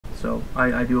So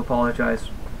I do apologize.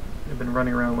 I've been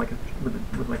running around like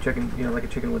with my chicken, like a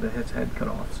chicken with its head cut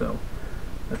off. So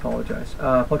I apologize.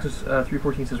 Fluxus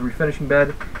 314 says refinishing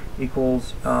bed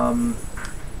equals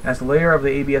as the layer of the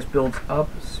ABS builds up,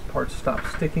 parts stop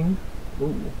sticking.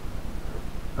 Ooh.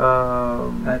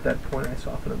 At that point, I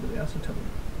soften under the acetone.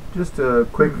 Just a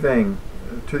quick thing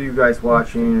to you guys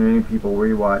watching, and any people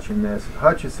rewatching this.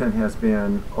 Hutchison has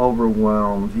been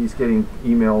overwhelmed. He's getting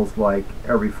emails like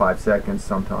every 5 seconds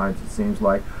sometimes, it seems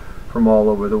like, from all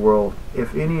over the world.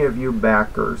 If any of you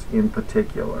backers in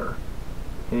particular,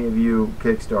 any of you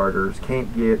Kickstarters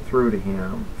can't get through to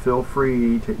him, feel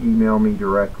free to email me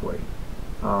directly.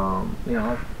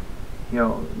 Yeah,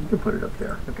 you can put it up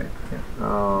there. Okay.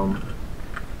 Yeah.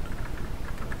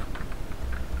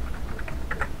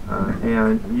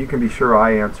 And you can be sure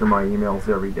I answer my emails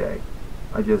every day.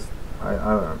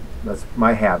 That's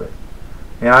my habit,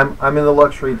 and I'm in the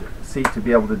luxury seat to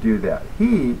be able to do that.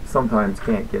 He sometimes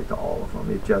can't get to all of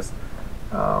them. It just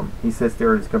he sits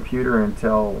there at his computer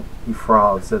until he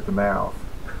froths at the mouth,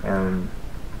 and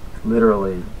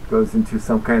literally goes into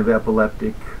some kind of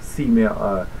epileptic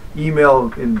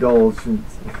email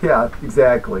indulgence. Yeah,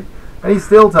 exactly. And he's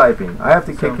still typing. I have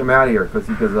to kick him out of here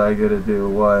because I got to do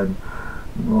one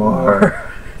more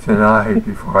tonight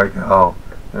before I go,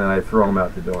 and then I throw him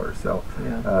out the door. So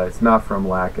it's not from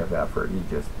lack of effort. He's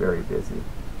just very busy.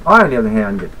 I, on the other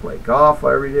hand, get to play golf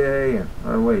every day. And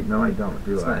oh wait, no, I don't.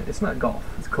 It's not golf.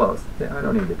 It's close. Yeah, I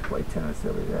don't even get to play tennis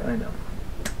every day. I know.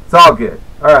 It's all good.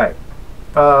 All right.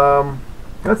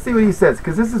 Let's see what he says,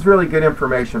 because this is really good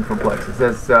information from Plex. It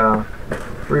says,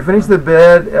 refinish the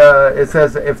bed. It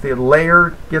says if the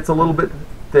layer gets a little bit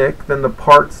thick, then the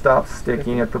part stops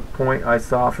sticking. At the point, I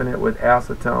soften it with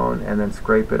acetone and then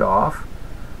scrape it off.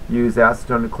 Use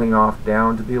acetone to clean off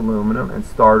down to the aluminum and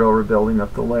start over building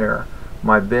up the layer.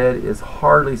 My bed is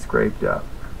hardly scraped up.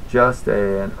 Just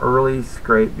an early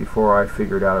scrape before I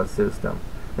figured out a system.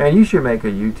 Man, you should make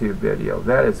a YouTube video.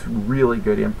 That is really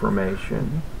good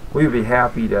information. We would be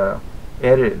happy to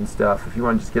edit it and stuff. If you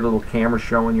want to just get a little camera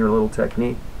showing your little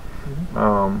technique,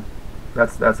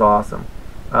 that's awesome.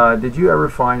 Did you ever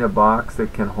find a box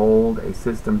that can hold a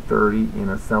System 30 in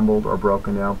assembled or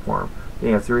broken down form? The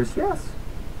answer is yes,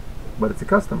 but it's a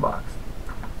custom box.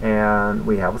 And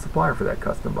we have a supplier for that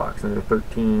custom box, and they're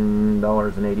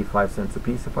 $13.85 a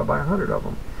piece if I buy 100 of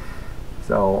them.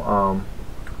 So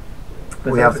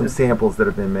we have some samples that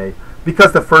have been made.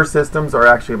 Because the first systems are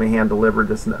actually going to be hand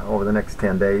delivered over the next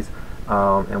 10 days,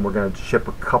 and we're going to ship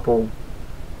a couple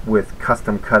with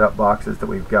custom cut up boxes that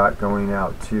we've got going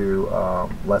out to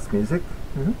Les Music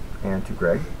and to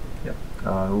Greg,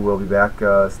 who will be back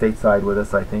stateside with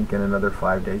us, I think, in another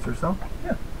 5 days or so.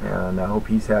 Yeah. And I hope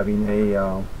he's having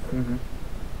a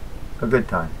good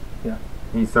time. Yeah.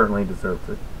 He certainly deserves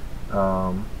it.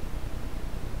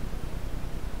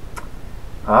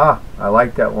 I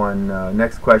like that one.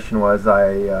 Next question was,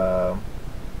 I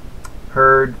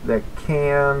heard that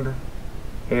canned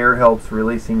air helps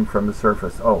releasing from the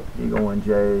surface. Oh, Eagle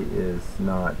 1J is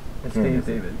not It's Ken.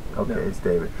 David. Okay, No. it's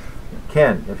David.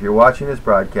 Ken, if you're watching this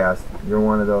broadcast, you're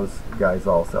one of those guys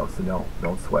also, so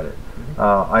don't sweat it.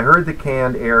 I heard the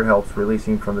canned air helps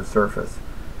releasing from the surface.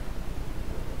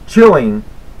 Chilling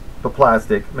the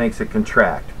plastic makes it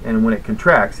contract, and when it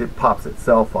contracts, it pops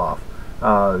itself off.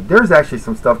 There's actually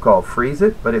some stuff called freeze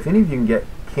it, but if any of you can get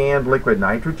canned liquid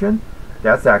nitrogen,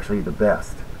 that's actually the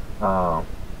best,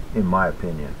 in my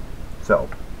opinion. So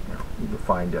you can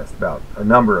find us about a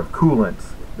number of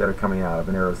coolants that are coming out of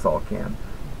an aerosol can.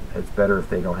 It's better if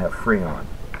they don't have Freon,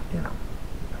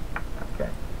 Okay.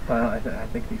 I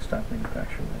think they stopped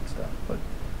manufacturing that stuff. But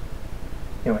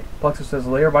anyway, Plexus says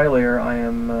layer by layer. I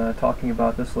am talking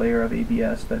about this layer of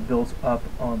ABS that builds up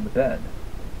on the bed.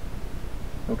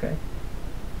 Okay.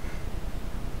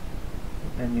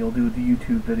 And you'll do the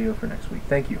YouTube video for next week.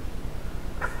 Thank you.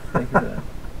 Thank you for that.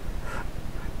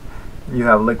 You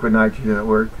have liquid nitrogen at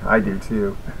work? I do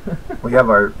too. We have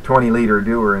our 20-liter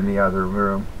doer in the other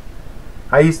room.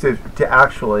 I used to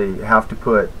actually have to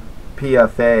put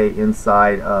PFA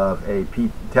inside of a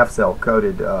Tefcel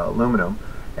coated aluminum,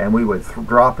 and we would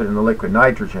drop it in the liquid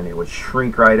nitrogen. It would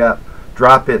shrink right up,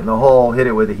 drop it in the hole, hit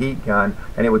it with a heat gun,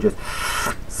 and it would just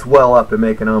swell up and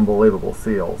make an unbelievable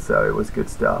seal. So it was good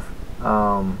stuff.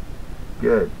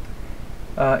 Good.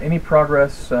 Any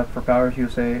progress for Powers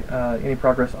USA? Any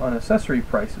progress on accessory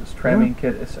prices, tramming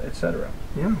kit, etc.?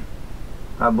 Yeah,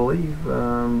 I believe we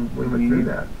went through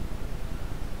that.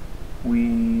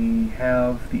 We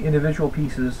have the individual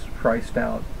pieces priced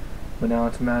out, but now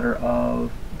it's a matter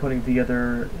of putting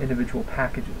together individual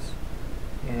packages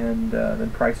and then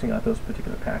pricing out those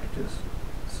particular packages.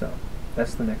 So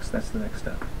that's the next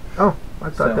step. Oh, I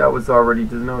thought So- that was already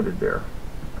denoted there.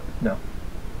 No.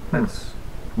 That's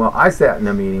Well, I sat in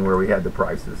a meeting where we had the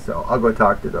prices, so I'll go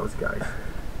talk to those guys.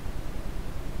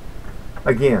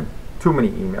 Again, too many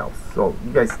emails, so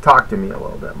you guys talk to me a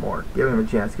little bit more. Give him a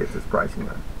chance to get this pricing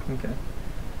done. okay.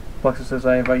 Plexus says,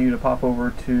 I invite you to pop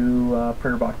over to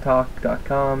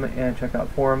printerboxtalk.com and check out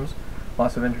forums.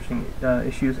 Lots of interesting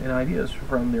issues and ideas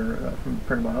from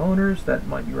PrinterBot owners that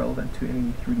might be relevant to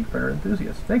any 3D printer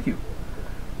enthusiast. Thank you.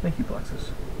 Thank you,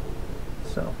 Plexus.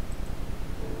 So.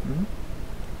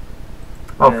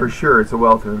 Oh, And- for sure, it's a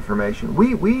wealth of information.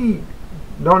 We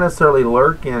don't necessarily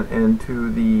lurk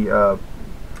into the Forums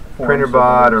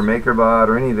PrinterBot of or others. MakerBot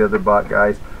or any of the other bot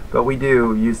guys, but we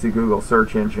do use the Google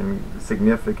search engine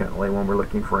significantly when we're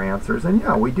looking for answers. And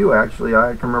yeah, we do actually.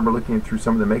 I can remember looking through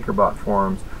some of the MakerBot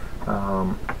forums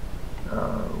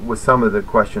with some of the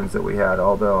questions that we had,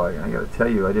 although I got to tell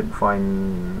you, I didn't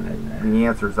find the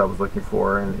answers I was looking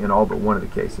for in all but one of the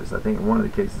cases. I think in one of the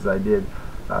cases I did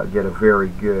get a very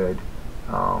good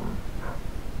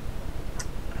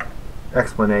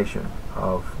explanation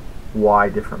of why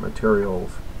different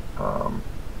materials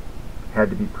had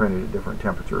to be printed at different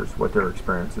temperatures, what their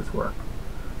experiences were.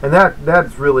 And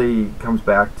that really comes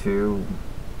back to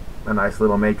a nice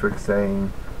little matrix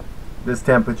saying this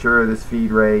temperature, this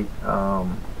feed rate,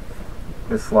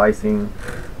 this slicing,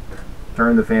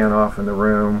 turn the fan off in the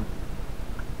room,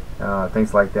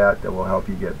 things like that will help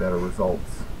you get better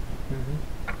results.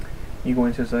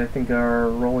 Egoin says, I think our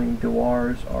rolling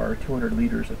Dewars are 200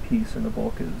 liters a piece, and the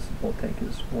bulk tank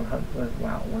is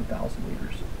 1,000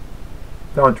 liters.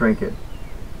 Don't drink it.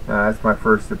 That's my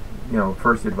first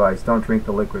advice. Don't drink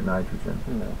the liquid nitrogen.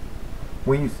 No.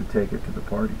 We used to take it to the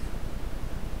parties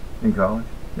in college.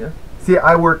 Yeah. See,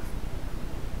 I worked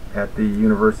at the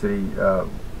university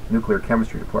nuclear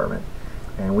chemistry department,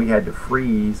 and we had to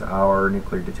freeze our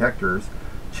nuclear detectors,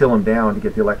 chill them down to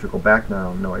get the electrical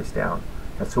background noise down.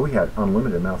 And so we had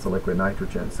unlimited amounts of liquid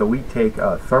nitrogen. So we'd take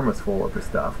a thermos full of the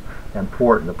stuff and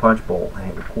pour it in the punch bowl,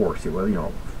 and of course it would,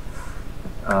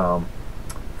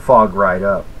 fog right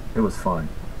up. It was fun.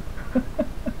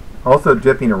 Also,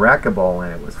 dipping a racquetball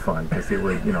in it was fun because it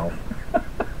would, and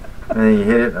then you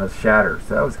hit it and it would shatter.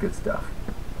 So that was good stuff.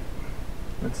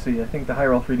 Let's see, I think the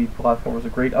HYREL 3D platform is a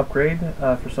great upgrade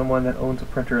for someone that owns a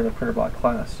printer in the PrinterBot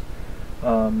class.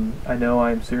 I know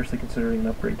I'm seriously considering an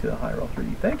upgrade to the HYREL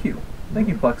 3D. Thank you. Thank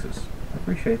you, Plexus. I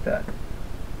appreciate that.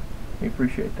 We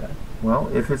appreciate that. Well,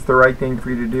 if it's the right thing for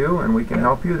you to do and we can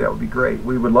help you, that would be great.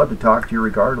 We would love to talk to you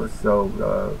regardless.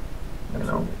 So,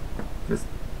 just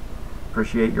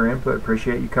appreciate your input,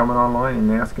 appreciate you coming online and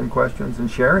asking questions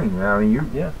and sharing. I mean,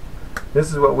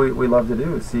 this is what we love to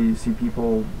do, is see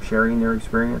people sharing their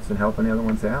experience and helping the other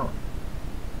ones out.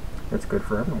 It's good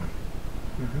for everyone.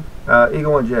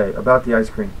 Eagle and Jay, about the ice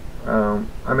cream.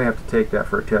 I may have to take that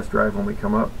for a test drive when we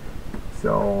come up.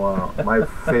 So my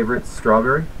favorite's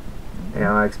strawberry, and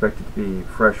I expect it to be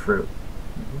fresh fruit.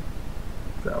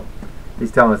 So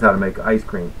he's telling us how to make ice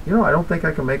cream. I don't think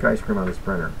I can make ice cream on this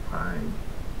printer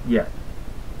yet.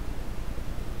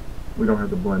 We don't have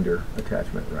the blender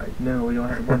attachment, right? No, we don't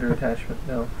have the blender attachment,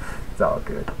 no. It's all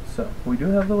good. So, we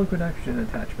do have the liquid nitrogen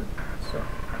attachment, so.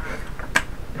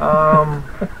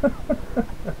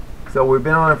 So we've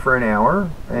been on it for an hour,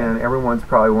 and everyone's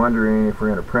probably wondering if we're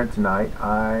going to print tonight.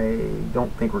 I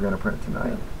don't think we're going to print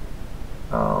tonight.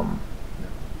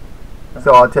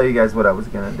 So I'll tell you guys what I was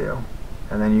going to do,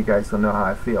 and then you guys will know how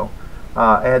I feel.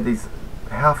 I had these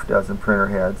half dozen printer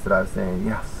heads that I was saying,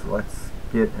 yes, let's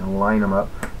get and line them up.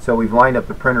 So we've lined up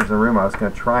the printers in the room. I was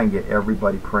going to try and get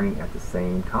everybody printing at the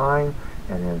same time,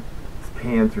 and then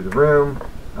pan through the room.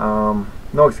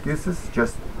 No excuses,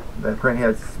 just the print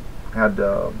heads had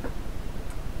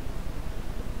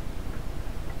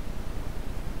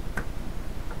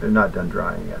they're not done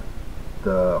drying yet.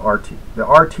 The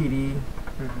RTD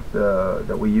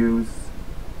that we use,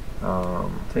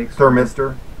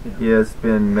 thermistor, has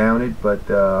been mounted, but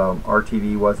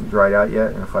RTD wasn't dried out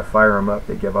yet, and if I fire them up,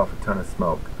 they give off a ton of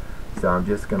smoke. So I'm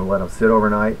just going to let them sit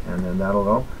overnight, and then that'll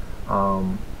go.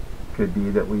 Could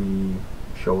be that we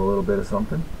show a little bit of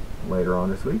something later on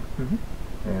this week,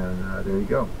 and there you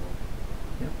go.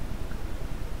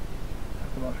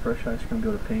 About fresh ice cream,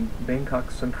 go to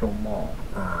Bangkok Central Mall.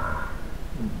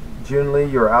 June Lee,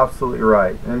 you're absolutely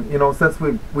right. And since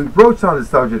we broached on the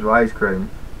subject of ice cream,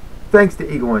 thanks to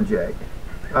Eagle and Jay.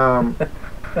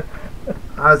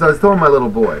 As I was telling my little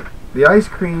boy, the ice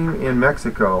cream in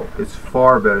Mexico is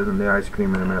far better than the ice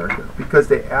cream in America because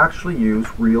they actually use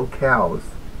real cows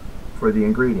for the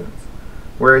ingredients.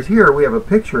 Whereas here we have a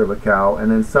picture of a cow and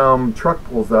then some truck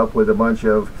pulls up with a bunch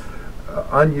of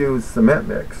unused cement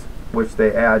mix. which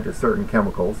they add to certain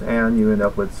chemicals, and you end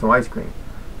up with some ice cream.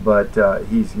 But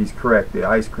he's correct. The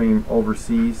ice cream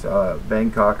overseas,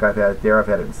 Bangkok, I've had it there. I've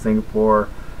had it in Singapore.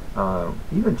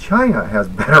 Even China has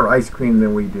better ice cream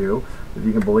than we do, if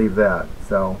you can believe that.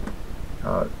 So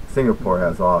Singapore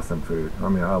has awesome food. I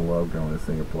mean, I love going to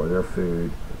Singapore. Their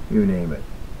food, you name it.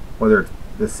 Whether it's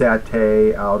the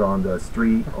satay out on the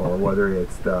street, or whether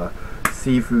it's the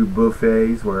seafood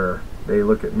buffets where they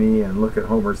look at me and look at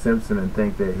Homer Simpson and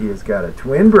think that he has got a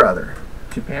twin brother.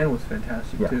 Japan was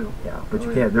fantastic too. Yeah, but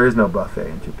you can't. There is no buffet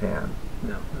in Japan.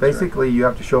 No. Basically, you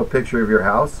have to show a picture of your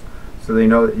house so they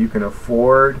know that you can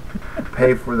afford to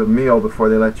pay for the meal before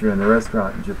they let you in the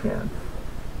restaurant in Japan.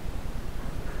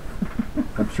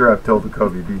 I'm sure I've told the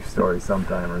Kobe beef story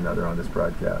sometime or another on this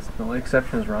broadcast. The only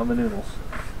exception is ramen noodles.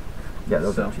 Yeah,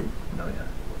 those are cheap. No, yeah.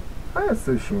 I had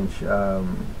sushi in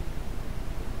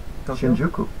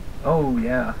Shinjuku. Oh,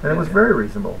 yeah. And it was very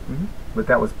reasonable. Mm-hmm. But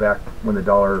that was back when the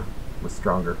dollar was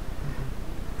stronger.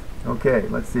 Okay,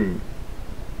 let's see.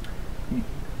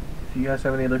 If you guys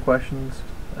have any other questions,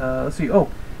 let's see. Oh,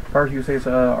 Barbecue says,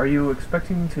 are you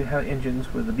expecting to have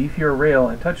engines with a beefier rail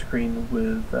and touchscreen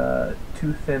with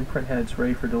 2 thin print heads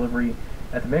ready for delivery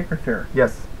at the Maker Faire?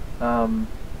 Yes.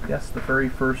 Yes, the very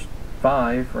first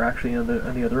 5 are actually in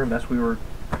the other room. That's what we were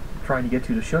trying to get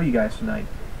to show you guys tonight.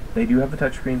 They do have the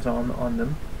touchscreens on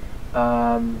them.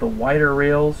 The wider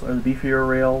rails or the beefier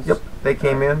rails. Yep, they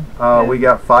came in. We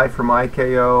got 5 from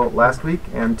IKO last week,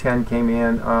 and 10 came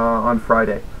in on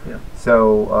Friday. Yeah.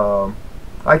 So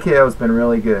IKO has been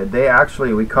really good. They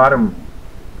actually, we caught them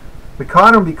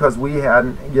because we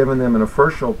hadn't given them an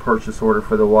official purchase order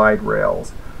for the wide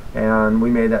rails, and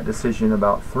we made that decision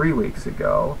about 3 weeks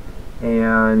ago.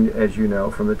 And as you know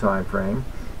from the time frame,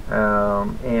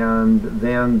 and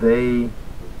then they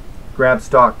grab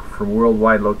stock from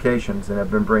worldwide locations and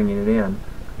have been bringing it in,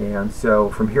 and so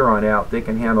from here on out they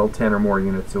can handle 10 or more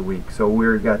units a week. So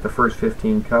we've got the first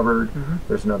 15 covered.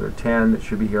 There's another 10 that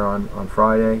should be here on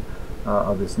Friday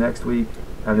of this next week,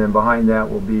 and then behind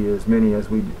that will be as many as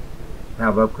we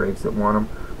have upgrades that want them,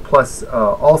 plus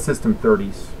all system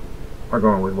 30s are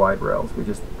going with wide rails.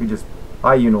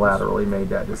 I unilaterally made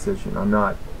that decision.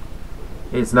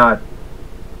 It's not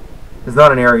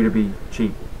an area to be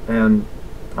cheap, and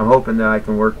I'm hoping that I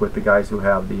can work with the guys who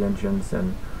have the engines.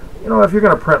 And you know, if you're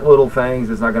going to print little things,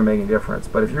 it's not going to make any difference.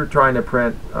 But if you're trying to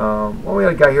print, we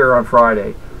had a guy here on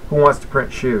Friday who wants to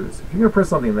print shoes. If you're going to print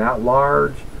something that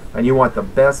large and you want the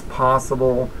best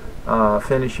possible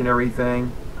finish and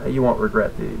everything, you won't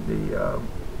regret the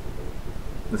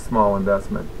small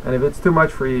investment. And if it's too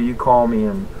much for you, you call me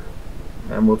and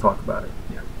we'll talk about it.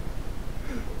 Yeah.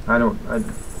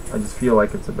 I just feel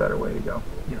like it's a better way to go.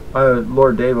 Yeah.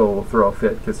 Lord Davo will throw a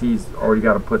fit because he's already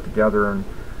got them put together, and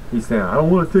he's saying, I don't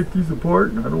want to take these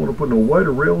apart, and I don't want to put no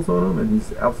wider rails on them, and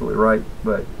he's absolutely right,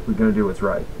 but we're going to do what's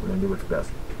right. We're going to do what's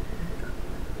best.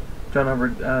 John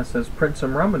Hubbard says, print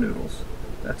some ramen noodles.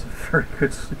 That's a very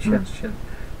good suggestion,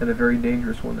 and a very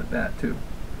dangerous one at that, too.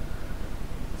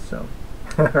 So,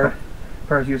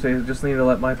 as you say, just need to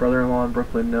let my brother-in-law in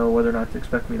Brooklyn know whether or not to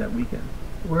expect me that weekend.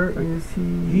 Where is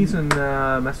he? He's in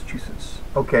Massachusetts.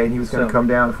 Okay, and he was going to come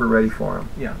down if we're ready for him.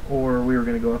 Yeah, or we were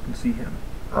going to go up and see him.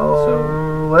 Oh,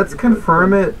 so let's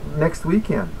confirm it next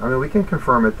weekend. I mean, we can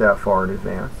confirm it that far in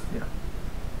advance. Yeah.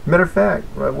 Matter of fact,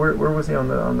 where was he on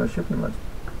the shipping list?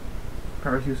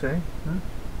 As you say?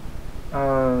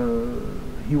 Huh?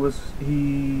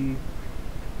 He.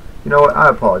 You know what? I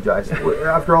apologize.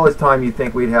 After all this time, you'd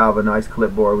think we'd have a nice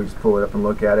clipboard. We just pull it up and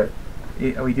look at it.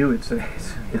 Yeah, we do. It's in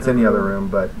the other room,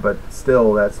 but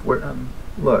still, that's where.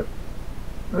 Look,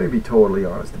 let me be totally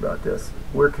honest about this.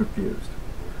 We're confused.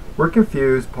 We're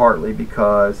confused partly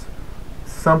because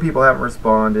some people haven't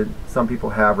responded. Some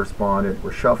people have responded.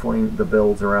 We're shuffling the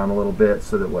builds around a little bit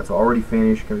so that what's already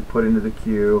finished can be put into the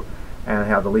queue and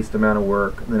have the least amount of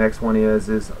work. The next one is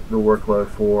the workload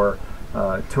for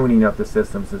tuning up the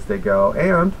systems as they go,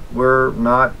 and we're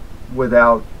not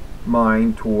without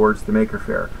mind towards the Maker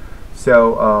Faire.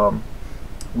 So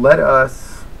let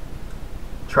us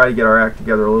try to get our act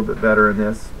together a little bit better in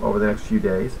this over the next few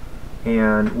days,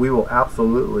 and we will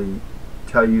absolutely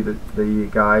tell you that the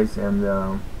guys and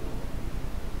oh,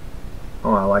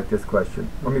 I like this question.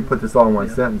 Let me put this all in one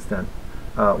sentence then.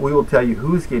 We will tell you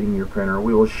who's getting your printer.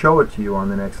 We will show it to you on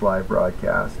the next live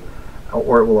broadcast,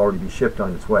 or it will already be shipped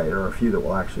on its way. There are a few that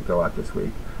will actually go out this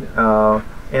week. Yeah.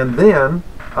 And then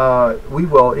we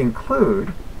will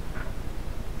include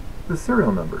the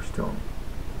serial numbers to them.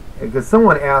 Because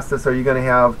someone asked us, are you going to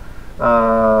have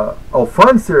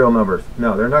fun serial numbers?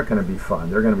 No, they're not going to be fun.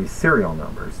 They're going to be serial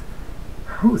numbers.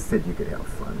 Who said you could have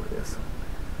fun with this?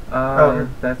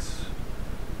 That's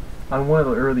on one of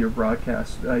the earlier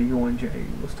broadcasts,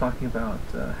 UNJ was talking about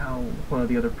how one of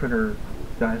the other printer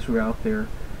guys who were out there,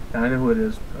 and I know who it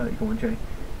is, UNJ,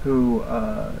 who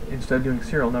instead of doing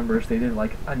serial numbers, they did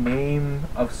like a name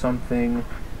of something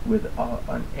with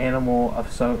an animal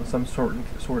of some sort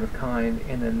of kind,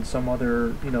 and then some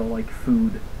other, you know, like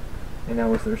food, and that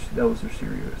was their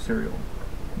serial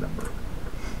number.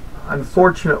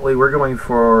 Unfortunately, we're going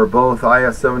for both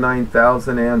ISO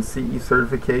 9000 and CE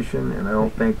certification, and I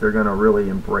don't think they're going to really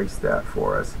embrace that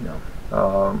for us. No.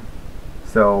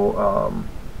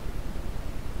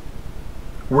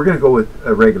 We're going to go with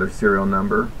a regular serial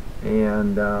number,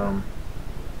 and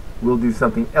we'll do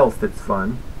something else that's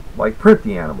fun, like print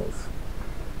the animals.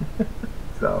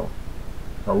 So,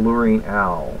 alluring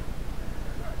owl,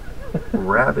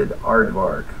 rabid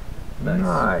aardvark.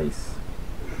 Nice.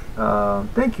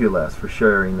 Thank you, Les, for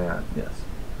sharing that. Yes.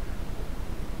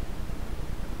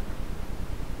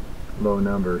 Low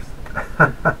numbers.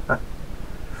 Yeah.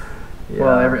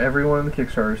 Well, everyone in the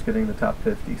Kickstarter is getting the top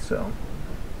 50, so.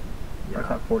 Yeah. Or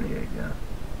top 48, yeah.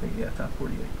 Yeah, top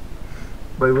 48.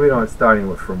 But we aren't starting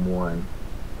with from 1.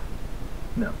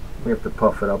 No. We have to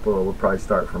puff it up a little. We'll probably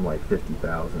start from like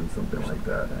 50,000, something like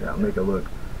that. Yeah, make it look,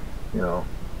 you know,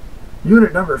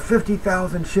 unit number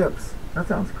 50,000 ships. That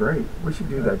sounds great. We should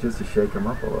do that just to shake them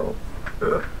up a little.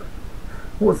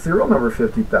 Well, serial number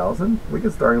 50,000. We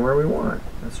can start anywhere we want.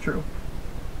 That's true.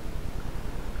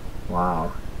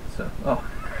 Wow. So, oh,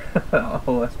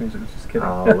 Les Music, just kidding.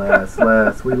 Oh,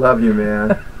 Les, we love you,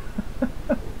 man.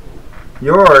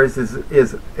 Yours is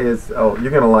oh,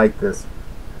 you're gonna like this.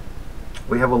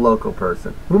 We have a local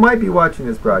person who might be watching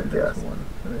this broadcast,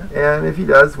 and if he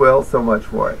does, well, so much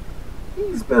for it.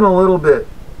 He's been a little bit,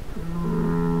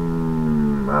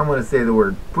 I'm going to say the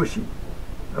word pushy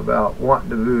about wanting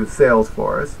to do sales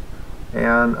for us,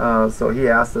 and so he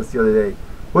asked us the other day,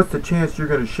 what's the chance you're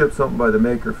going to ship something by the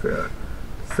Maker Faire?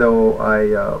 So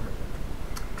I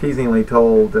teasingly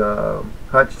told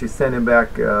Hutch to send him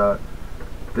back,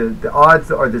 the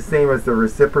odds are the same as the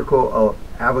reciprocal of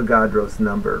Avogadro's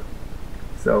number.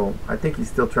 So I think he's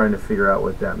still trying to figure out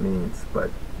what that means, but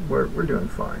we're doing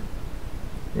fine.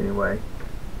 Anyway,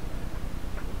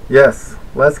 yes,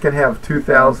 Les can have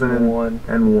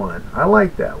 2001. I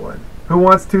like that one. Who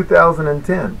wants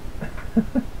 2010?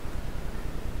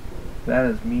 That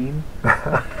is mean.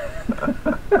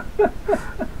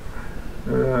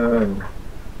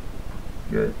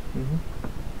 Good.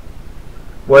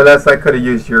 Well, I could have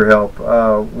used your help.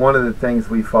 One of the things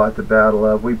we fought the battle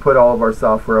of, we put all of our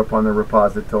software up on the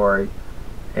repository,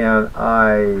 and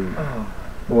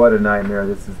what a nightmare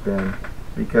this has been.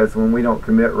 Because when we don't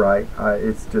commit right,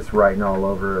 it's just writing all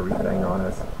over everything on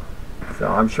us. So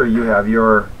I'm sure you have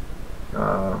your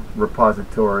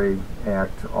repository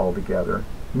act all together.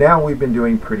 Now we've been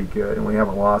doing pretty good, and we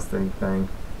haven't lost anything.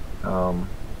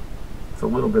 It's a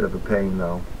little bit of a pain,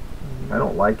 though. I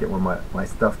don't like it when my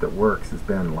stuff that works has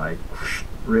been like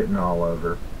written all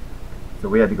over. So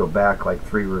we had to go back like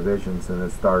 3 revisions and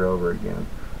then start over again.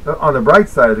 On the bright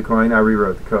side of the coin, I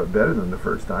rewrote the code better than the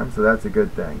first time, so that's a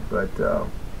good thing. But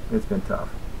it's been tough.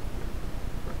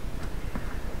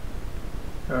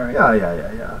 All right.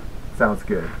 Yeah. Sounds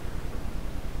good.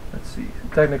 Let's see.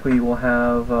 Technically, we'll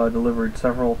have delivered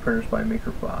several printers by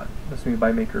MakerBot. This means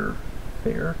by Maker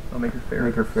Faire. Oh, Maker Faire.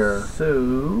 Maker Faire.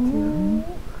 So.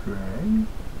 Craig.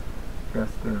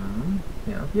 Preston.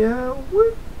 Yeah. Yeah,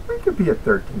 we could be at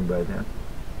 13 by then.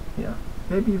 Yeah.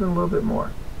 Maybe even a little bit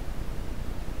more.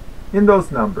 In those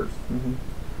numbers.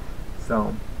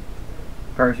 So.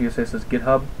 As far as you say, it says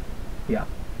GitHub. Yeah.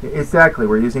 Exactly.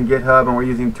 We're using GitHub and we're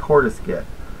using TortoiseGit.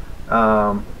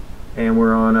 And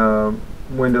we're on a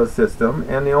Windows system.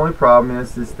 And the only problem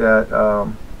is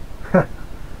that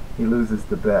he loses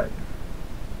the bet.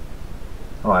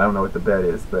 Oh, I don't know what the bet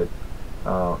is, but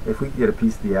if we can get a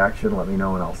piece of the action, let me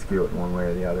know and I'll skew it one way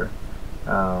or the other.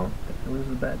 Lose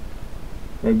the bet.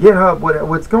 And GitHub,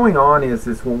 what's going on is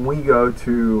when we go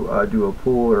to do a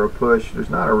pull or a push, there's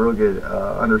not a real good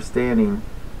understanding,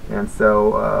 and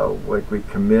so like we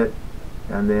commit,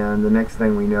 and then the next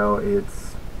thing we know,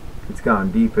 it's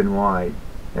gone deep and wide,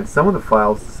 and some of the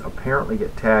files apparently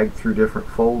get tagged through different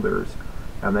folders,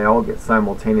 and they all get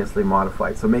simultaneously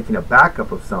modified. So making a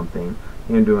backup of something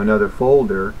into another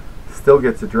folder still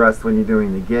gets addressed when you're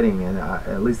doing the getting, and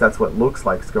at least that's what looks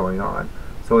like is going on.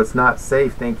 So it's not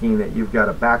safe thinking that you've got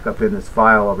a backup in this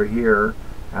file over here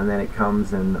and then it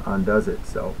comes and undoes it.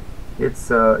 So it's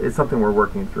something we're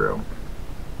working through.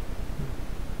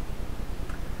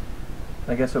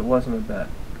 I guess it wasn't a bet.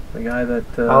 The guy that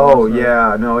oh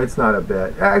yeah, no, it's not a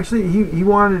bet. Actually, he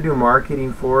wanted to do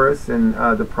marketing for us, and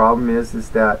the problem is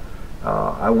that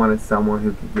I wanted someone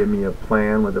who could give me a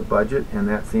plan with a budget, and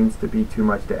that seems to be too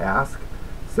much to ask,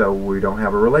 so we don't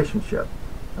have a relationship.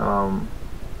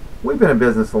 We've been in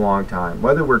business a long time.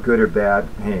 Whether we're good or bad,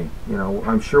 hey, you know,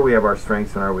 I'm sure we have our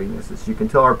strengths and our weaknesses. You can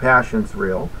tell our passion's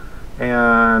real,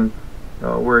 and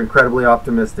we're incredibly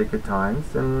optimistic at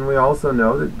times, and we also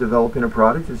know that developing a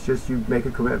product is just you make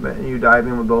a commitment and you dive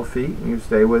in with both feet and you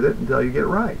stay with it until you get it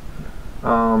right.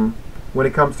 When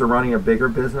it comes to running a bigger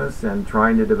business and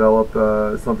trying to develop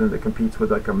something that competes with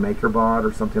like a MakerBot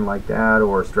or something like that,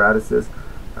 or Stratasys,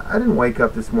 I didn't wake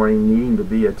up this morning needing to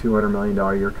be a $200 million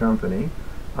a year company.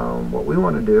 What we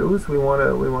want to do is we want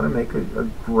to make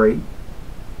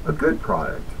a good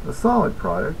product, a solid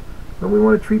product, and we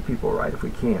want to treat people right if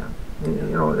we can.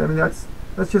 You know, I mean that's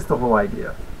just the whole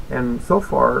idea. And so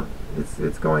far,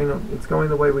 it's going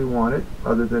the way we want it.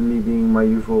 Other than me being my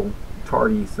usual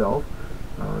tardy self.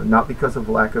 Not because of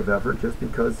lack of effort, just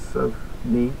because of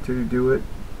need to do it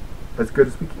as good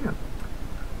as we can.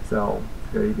 So,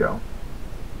 there you go.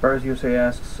 Bars USA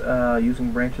asks,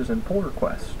 using branches in pull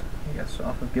request. Yes,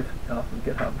 off of GitHub.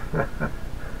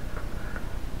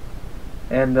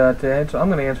 And to answer, I'm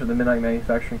going to answer the Midnight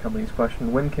Manufacturing Company's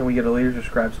question. When can we get a laser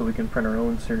scribe so we can print our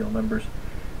own serial numbers?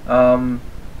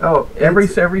 Every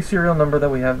serial number that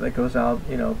we have that goes out,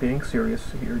 you know, being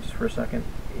serious here just for a second,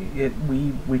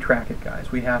 we track it,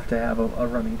 guys. We have to have a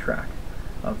running track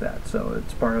of that, so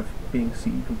it's part of being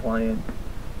CE compliant.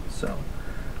 So,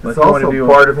 it's also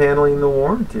part of handling the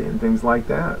warranty and things like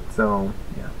that. So,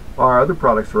 yeah, our other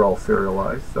products are all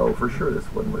serialized, so for sure this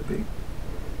one would be.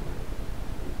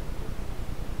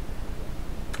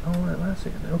 Oh,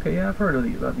 Atlassian. Okay, yeah, I've heard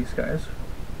about these guys.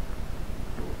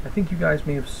 I think you guys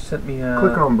may have sent me a...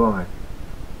 Click on buy.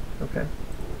 Okay.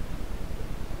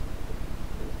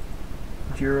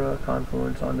 Jira,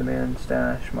 Confluence, On Demand,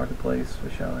 Stash, Marketplace,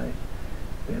 Vishai,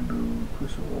 Bamboo,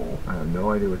 Crucible. I have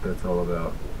no idea what that's all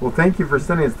about. Well, thank you for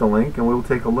sending us the link, and we'll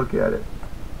take a look at it.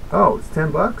 Oh, it's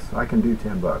 $10? I can do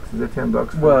 $10. Is it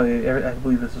 $10? Well, I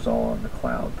believe this is all on the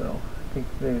cloud, though. I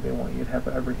think they want you to have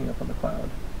everything up on the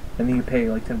cloud. And then you pay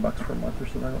like $10 per month or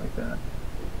something like that,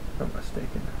 if I'm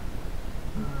mistaken.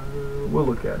 We'll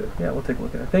look at it. Yeah, we'll take a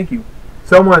look at it. Thank you.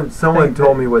 Someone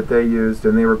told me what they used,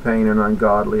 and they were paying an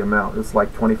ungodly amount. It's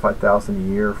like $25,000 a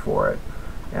year for it,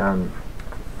 and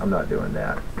I'm not doing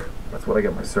that. That's what I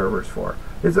get my servers for.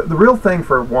 The real thing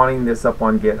for wanting this up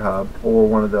on GitHub or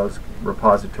one of those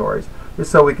repositories is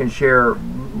so we can share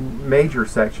major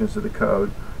sections of the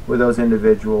code with those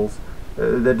individuals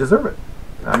that deserve it.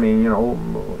 I mean, you know,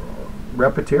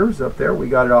 Repetier's up there. We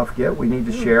got it off Git. We need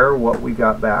to share what we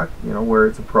got back, you know, where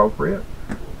it's appropriate.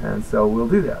 And so we'll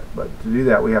do that. But to do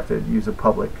that, we have to use a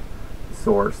public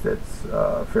source that's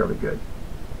fairly good.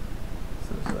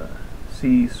 This is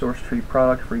C source tree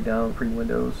product, free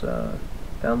Windows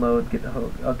download, Git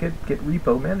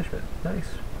repo management. Nice.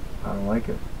 I like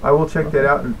it. I will check that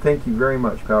out, and thank you very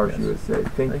much, Powers USA.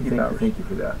 Thank you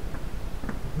for that.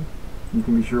 You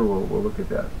can be sure we'll look at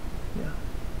that. Yeah.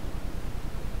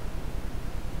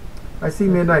 I see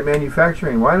Midnight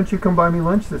Manufacturing. Why don't you come buy me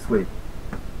lunch this week?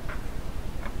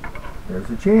 There's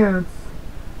a chance.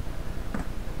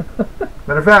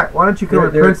 Matter of fact, why don't you come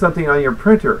and print something on your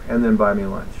printer and then buy me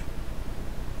lunch?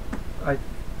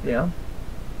 Yeah.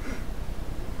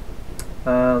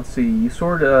 Let's see. You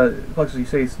sort Fluxus, you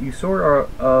say you sort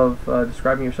of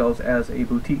describing yourselves as a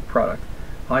boutique product,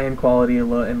 high-end quality and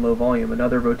low volume.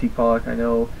 Another boutique product I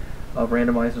know of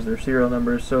randomizes their serial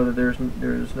numbers so that there's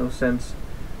no sense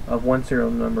of one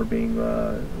serial number being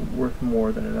worth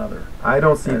more than another. I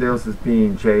don't see those as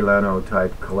being Jay Leno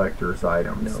type collector's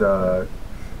items. No.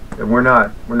 We're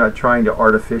not trying to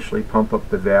artificially pump up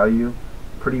the value.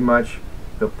 Pretty much,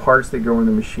 the parts that go in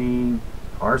the machine,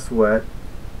 our sweat,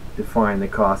 define the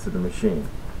cost of the machine.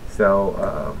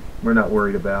 So we're not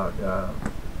worried about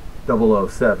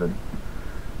 007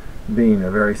 being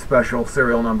a very special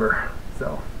serial number.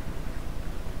 So.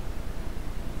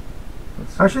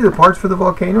 Actually, the parts for the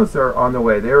volcanoes are on the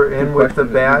way. They're in with the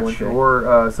batch,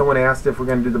 or someone asked if we're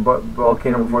going to do the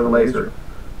volcano before the laser.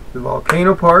 The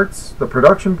volcano parts, the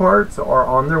production parts, are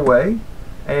on their way,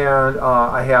 and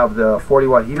I have the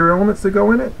 40-watt heater elements that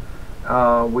go in it.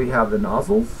 We have the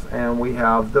nozzles, and we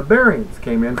have the bearings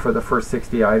came in for the first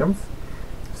 60 items.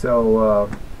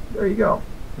 So there you go.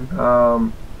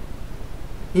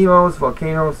 Emos,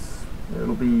 volcanoes,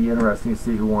 it'll be interesting to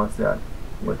see who wants that,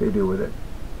 what they do with it.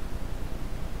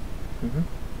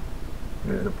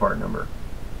 There's a part number.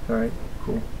 All right.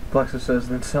 Cool. Plexus says,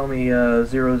 then sell me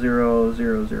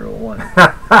 00001.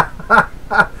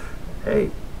 Hey.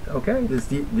 Okay.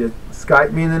 Just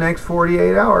Skype me in the next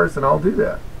 48 hours and I'll do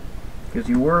that. Because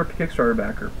you were a Kickstarter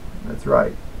backer. That's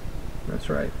right. That's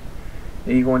right.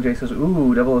 Eagle 1J says,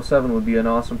 ooh, 007 would be an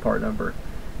awesome part number.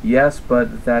 Yes,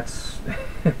 but that's...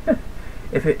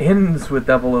 if it ends with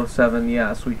 007,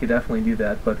 yes, we could definitely do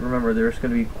that. But remember, there's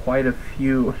going to be quite a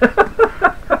few...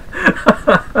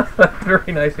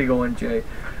 Very nice, Eagle 1J.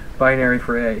 Binary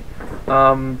for A.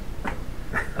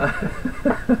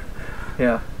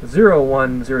 Yeah,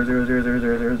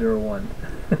 0100000001.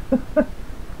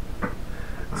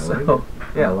 So,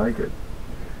 yeah. I like it.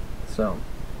 So,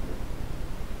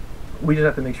 we just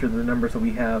have to make sure that the numbers that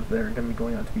we have that are going to be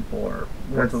going out to people are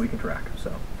ones that we can track.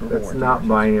 So, that's not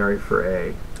binary for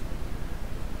A.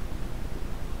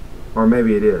 Or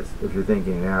maybe it is, if you're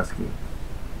thinking in ASCII.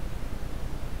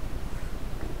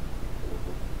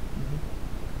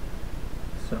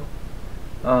 So,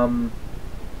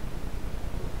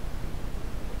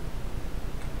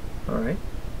 all right.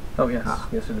 Oh, yes.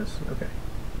 Yes, it is. Okay.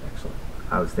 Excellent.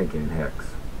 I was thinking in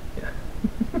hex. Yeah.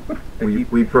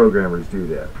 we programmers do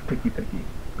that. Picky.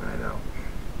 I know.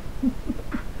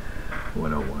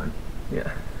 101.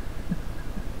 Yeah.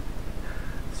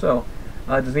 So,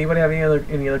 does anybody have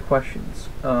any other questions?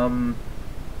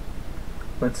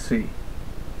 Let's see.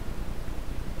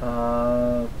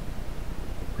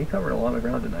 We covered a lot of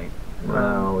ground tonight.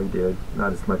 Well, we did.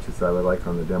 Not as much as I would like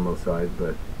on the demo side,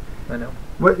 but I know.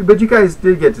 But you guys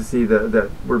did get to see that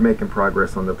we're making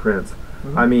progress on the prints.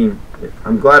 Mm-hmm. I mean,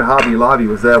 I'm glad Hobby Lobby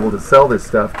was able to sell this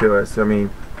stuff to us. I mean,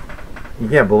 you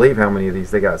can't believe how many of these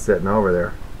they got sitting over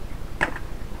there.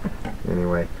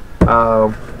 Anyway,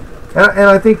 and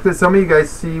I think that some of you guys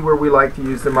see where we like to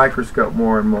use the microscope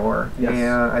more and more. Yes.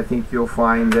 And I think you'll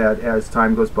find that as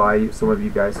time goes by, some of you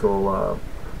guys will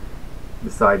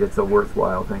decide it's a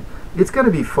worthwhile thing. It's going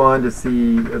to be fun to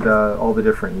see all the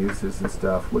different uses and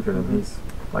stuff. Look at him; he's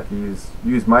like a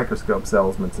used microscope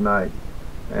salesman tonight.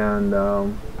 And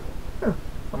yeah.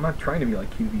 I'm not trying to be like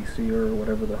QVC or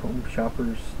whatever the home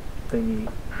shoppers thingy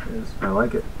is. I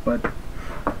like it. But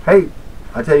hey,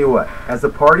 I tell you what. As a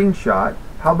parting shot,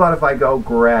 how about if I go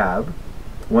grab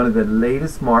one of the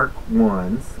latest Mark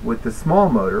 1s with the small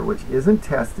motor, which isn't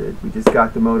tested. We just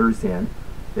got the motors in.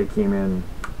 They came in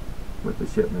with the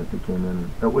shipment. They came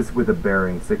in. It was with the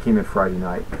bearings. They came in Friday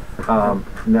night, and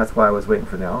that's why I was waiting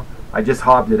for now. I just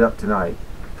hobbed it up tonight,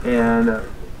 and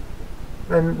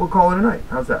we'll call it a night.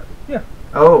 How's that? Yeah.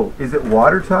 Oh, is it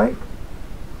watertight?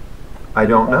 I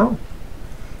don't know.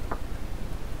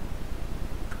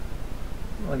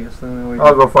 Well, I guess the only way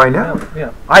I'll go find out.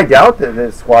 Yeah. I doubt that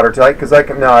it's watertight because I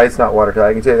can. No, it's not watertight.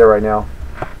 I can tell you that right now.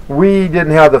 We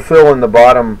didn't have the fill in the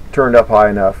bottom turned up high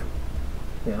enough.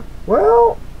 Yeah.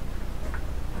 Well,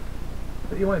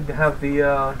 but you want to have the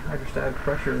hydrostatic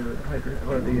pressure,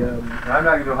 or the. I'm not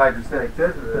going to do hydrostatic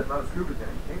test. That's not a scuba tank.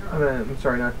 I'm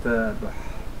sorry, not.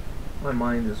 My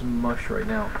mind is mush right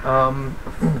now.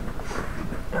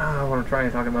 What I'm trying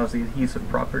to talk about is the adhesive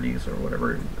properties or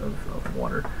whatever of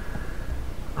water.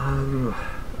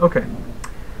 Okay.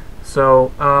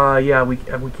 So yeah, we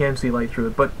can see light through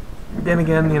it, but then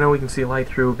again, you know, we can see light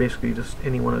through basically just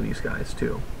any one of these guys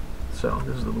too. So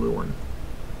this is the blue one,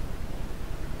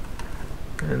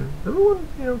 and the blue one,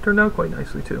 you know, turned out quite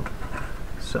nicely too.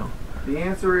 So the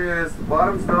answer is the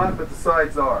bottom's not, but the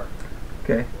sides are.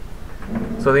 okay.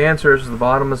 So the answer is the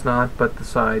bottom is not, but the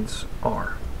sides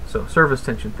are. So surface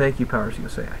tension. Thank you, Powers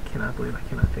USA. I cannot believe I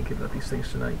cannot think about these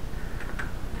things tonight.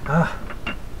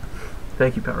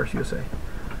 Thank you, Powers USA.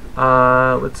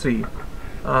 Let's see.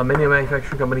 Many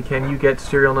manufacturing company, can you get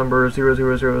serial number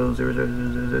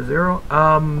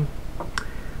 0000000?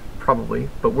 Probably,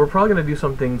 but we're probably going to do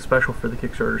something special for the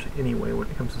Kickstarters anyway when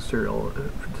it comes to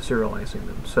serializing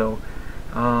them. So,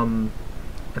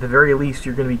 at the very least,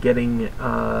 you're going to be getting,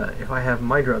 if I have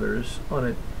my druthers on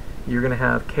it, you're going to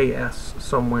have KS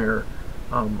somewhere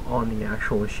on the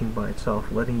actual machine by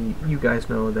itself, letting you guys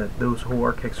know that those who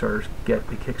are Kickstarters get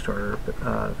the Kickstarter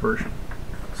version.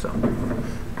 So,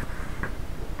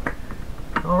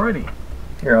 alrighty.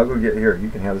 Here, I'll go get here. You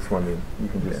can have this one. Then you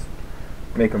can just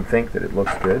make them think that it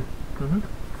looks good.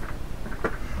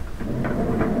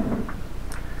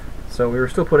 So we were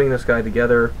still putting this guy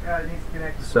together. Yeah, it needs to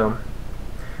connect. So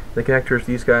the connectors,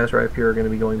 these guys right up here, are going to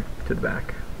be going to the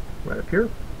back, right up here,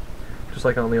 just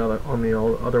like on the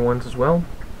other ones as well.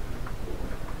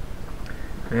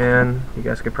 And you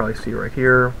guys could probably see right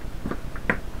here.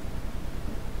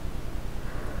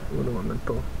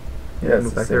 Yeah,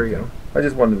 move back. There you go. I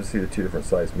just wanted to see the two different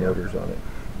size motors on it.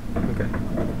 Okay.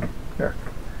 There.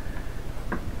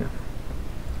 Yeah.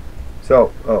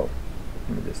 So, let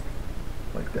me just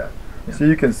like that. Yeah. So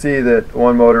you can see that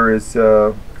one motor is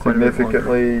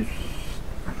significantly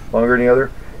longer than the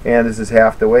other, and this is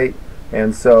half the weight.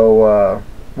 And so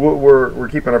we're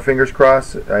keeping our fingers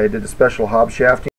crossed. I did a special hob shafting